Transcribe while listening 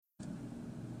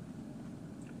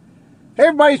Hey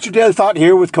everybody, it's your Daily Thought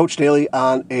here with Coach Daly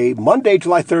on a Monday,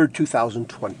 July 3rd,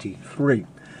 2023.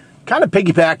 Kind of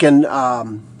piggybacking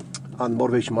on the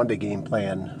Motivation Monday game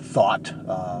plan thought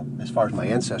as far as my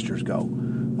ancestors go.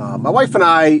 My wife and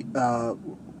I,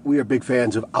 we are big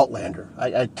fans of Outlander.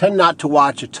 I tend not to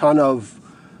watch a ton of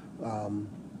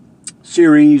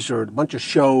series or a bunch of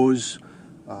shows.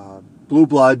 Blue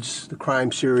Bloods, the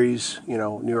crime series,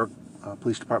 New York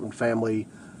Police Department family,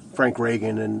 Frank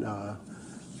Reagan and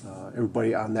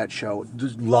everybody on that show.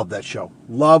 Just love that show.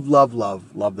 Love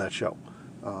that show.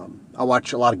 I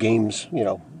watch a lot of games,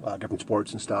 different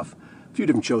sports and stuff. A few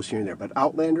different shows here and there. But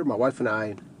Outlander, my wife and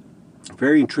I, are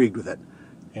very intrigued with it.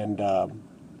 And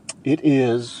it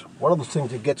is one of those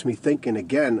things that gets me thinking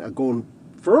again, going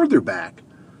further back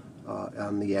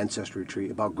on the ancestry tree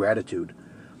about gratitude.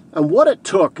 And what it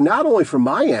took, not only for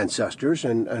my ancestors,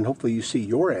 and hopefully you see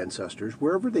your ancestors,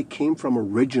 wherever they came from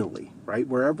originally, right?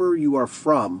 Wherever you are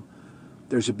from,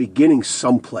 there's a beginning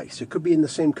someplace. It could be in the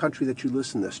same country that you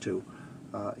listen this to.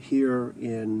 Here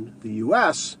in the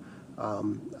U.S.,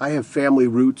 I have family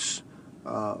roots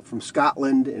from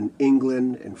Scotland and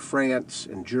England and France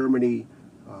and Germany,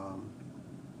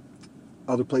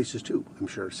 other places too, I'm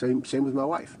sure. Same with my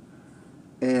wife.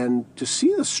 And to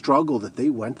see the struggle that they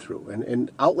went through, and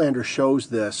Outlander shows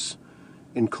this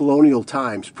in colonial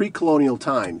times, pre-colonial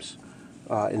times,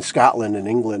 in Scotland and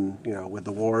England, with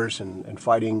the wars and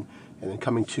fighting, and then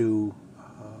coming to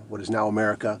what is now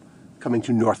America, coming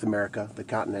to North America, the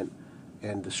continent,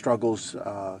 and the struggles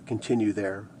continue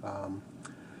there.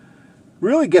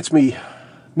 Really gets me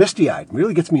misty-eyed,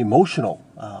 really gets me emotional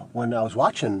when I was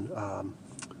watching, I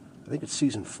think it's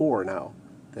season 4 now,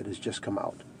 that has just come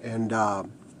out. And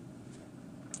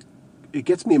it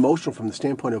gets me emotional from the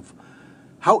standpoint of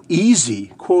how easy,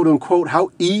 quote unquote,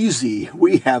 how easy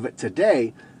we have it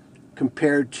today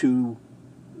compared to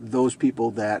those people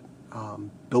that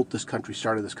built this country,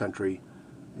 started this country,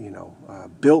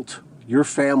 built your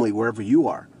family wherever you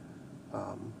are.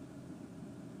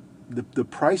 The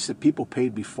price that people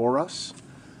paid before us,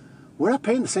 we're not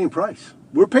paying the same price.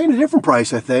 We're paying a different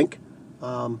price, I think.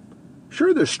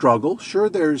 Sure, there's struggle. Sure,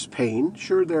 there's pain.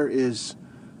 Sure, there is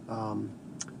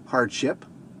hardship.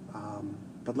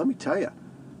 But let me tell you,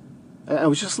 I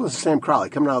was just listening to Sam Crowley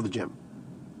coming out of the gym.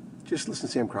 Just listen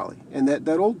to Sam Crowley. And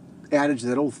that old adage,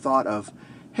 that old thought of,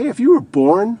 hey, if you were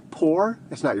born poor,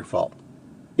 it's not your fault.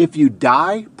 If you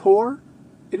die poor,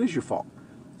 it is your fault.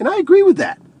 And I agree with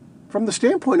that from the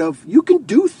standpoint of you can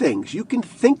do things. You can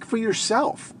think for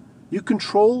yourself. You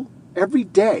control every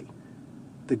day.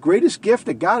 The greatest gift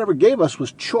that God ever gave us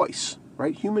was choice,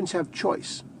 right? Humans have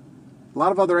choice. A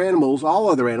lot of other animals, all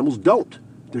other animals don't.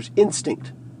 There's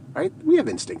instinct, right? We have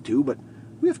instinct too, but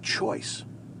we have choice.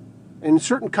 And in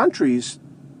certain countries,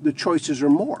 the choices are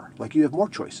more. Like you have more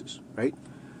choices, right?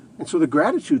 And so the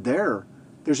gratitude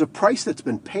there's a price that's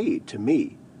been paid to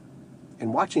me.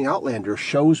 And watching Outlander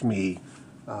shows me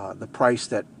the price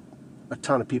that a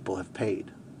ton of people have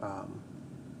paid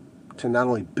to not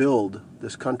only build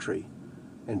this country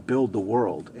and build the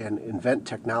world and invent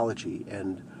technology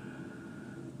and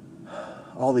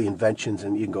all the inventions,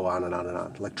 and you can go on and on and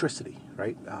on. Electricity,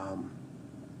 right?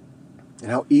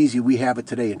 And how easy we have it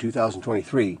today in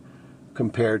 2023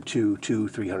 compared to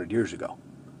 200-300 years ago.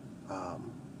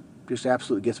 Just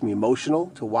absolutely gets me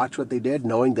emotional to watch what they did,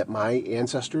 knowing that my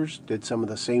ancestors did some of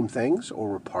the same things or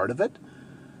were part of it.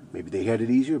 Maybe they had it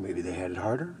easier, maybe they had it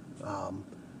harder.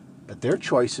 But their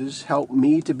choices helped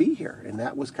me to be here. And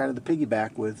that was kind of the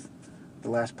piggyback with the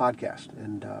last podcast.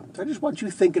 And so I just want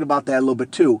you thinking about that a little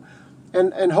bit too.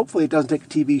 And hopefully it doesn't take a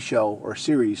TV show or a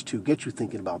series to get you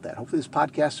thinking about that. Hopefully this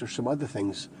podcast or some other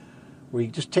things where you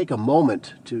just take a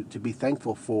moment to be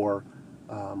thankful for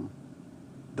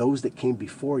those that came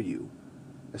before you,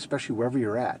 especially wherever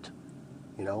you're at.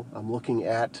 I'm looking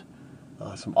at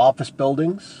some office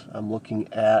buildings. I'm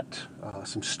looking at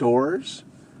some stores.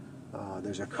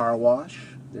 There's a car wash.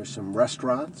 There's some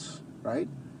restaurants, right?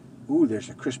 Ooh, there's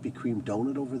a Krispy Kreme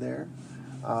donut over there.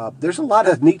 There's a lot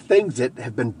of neat things that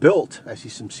have been built. I see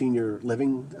some senior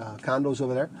living condos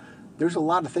over there. There's a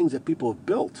lot of things that people have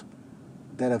built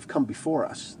that have come before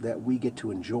us that we get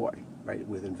to enjoy, right,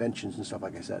 with inventions and stuff,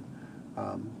 like I said.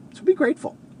 So be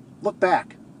grateful. Look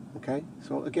back, okay?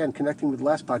 So again, connecting with the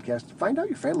last podcast, find out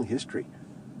your family history.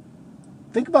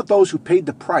 Think about those who paid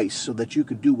the price so that you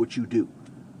could do what you do.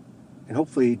 And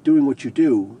hopefully doing what you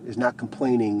do is not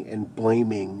complaining and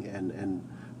blaming and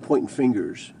pointing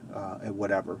fingers at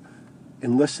whatever.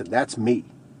 And listen, that's me.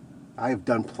 I have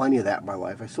done plenty of that in my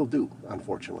life. I still do,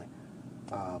 unfortunately.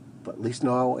 But at least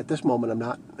now, at this moment, I'm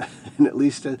not. And at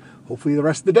least, hopefully the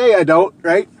rest of the day I don't,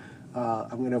 right?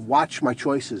 I'm going to watch my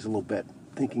choices a little bit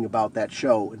thinking about that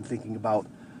show and thinking about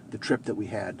the trip that we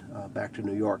had back to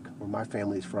New York, where my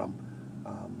family's from,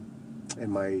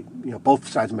 and both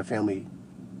sides of my family,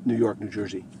 New York, New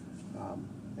Jersey,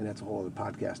 and that's a whole other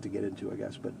podcast to get into, I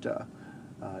guess. But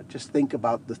just think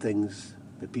about the things,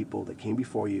 the people that came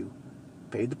before you,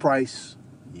 paid the price.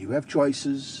 You have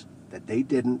choices that they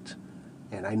didn't,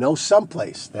 and I know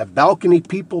someplace that balcony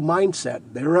people mindset,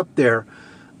 they're up there,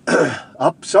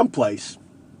 up someplace,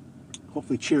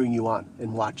 hopefully cheering you on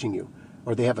and watching you,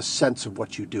 or they have a sense of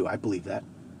what you do. I believe that,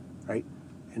 right?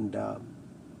 And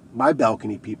my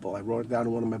balcony people, I wrote it down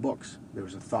in one of my books. There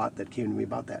was a thought that came to me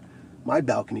about that. My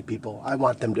balcony people, I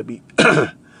want them to be,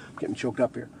 getting choked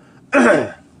up here.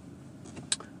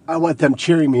 I want them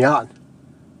cheering me on.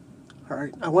 All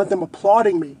right, I want them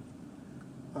applauding me.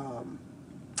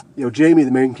 Jamie,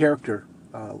 the main character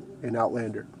in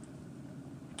Outlander,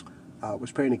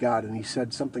 was praying to God, and he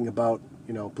said something about,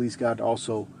 please God,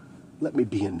 also let me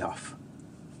be enough.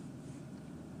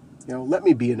 Let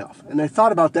me be enough. And I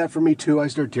thought about that for me too. I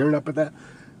started tearing up at that.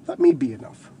 Let me be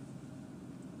enough.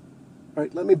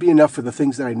 Right? Let me be enough for the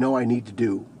things that I know I need to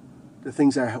do, the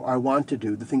things I want to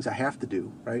do, the things I have to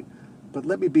do, right? But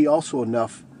let me be also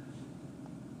enough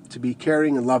to be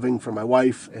caring and loving for my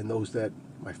wife and those that,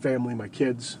 my family, my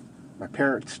kids, my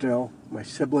parents still, my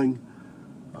siblings,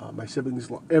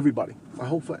 everybody, my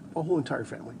whole entire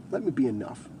family. Let me be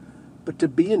enough. But to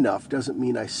be enough doesn't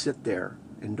mean I sit there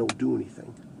and don't do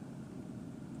anything.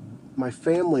 My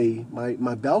family,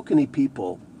 my balcony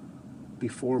people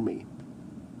before me,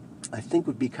 I think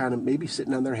would be kind of maybe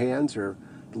sitting on their hands, or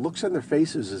the looks on their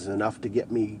faces is enough to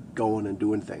get me going and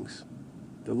doing things.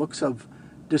 The looks of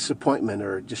disappointment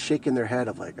or just shaking their head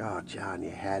of like, oh, John, you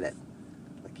had it.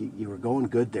 Like you were going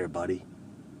good there, buddy.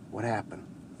 What happened?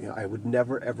 I would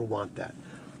never, ever want that.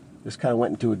 Just kind of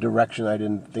went into a direction I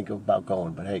didn't think about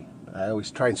going. But hey, I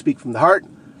always try and speak from the heart.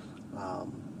 I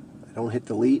don't hit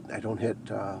delete. I don't hit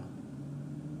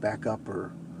back up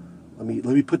or let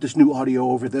me put this new audio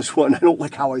over this one. I don't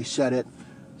like how I said it.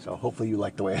 So hopefully you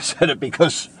like the way I said it,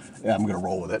 because I'm going to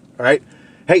roll with it. All right.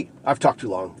 Hey, I've talked too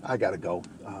long. I got to go.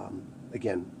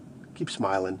 Again, keep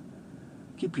smiling.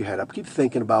 Keep your head up. Keep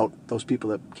thinking about those people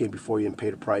that came before you and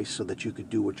paid a price so that you could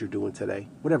do what you're doing today,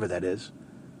 whatever that is.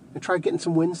 And try getting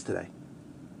some wins today.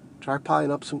 Try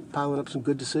piling up some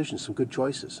good decisions, some good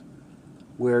choices,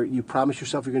 where you promise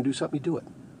yourself you're going to do something, you do it.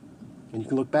 And you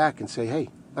can look back and say, hey,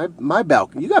 my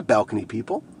balcony, you got balcony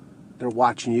people that are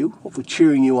watching you, hopefully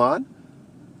cheering you on,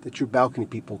 that your balcony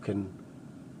people can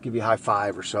give you a high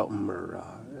five or something, or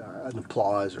an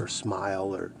applause or a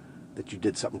smile, or that you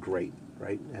did something great,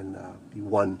 right? And you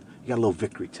won, you got a little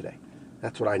victory today.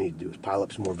 That's what I need to do, is pile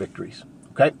up some more victories,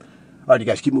 okay? All right, you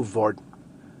guys, keep moving forward.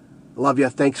 I love you.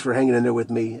 Thanks for hanging in there with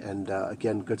me. And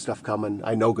again, good stuff coming.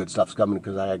 I know good stuff's coming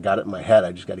because I got it in my head.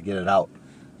 I just got to get it out.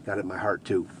 Got it in my heart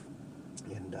too.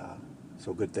 And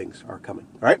so good things are coming.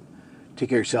 All right? Take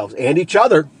care of yourselves and each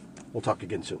other. We'll talk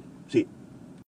again soon. See you.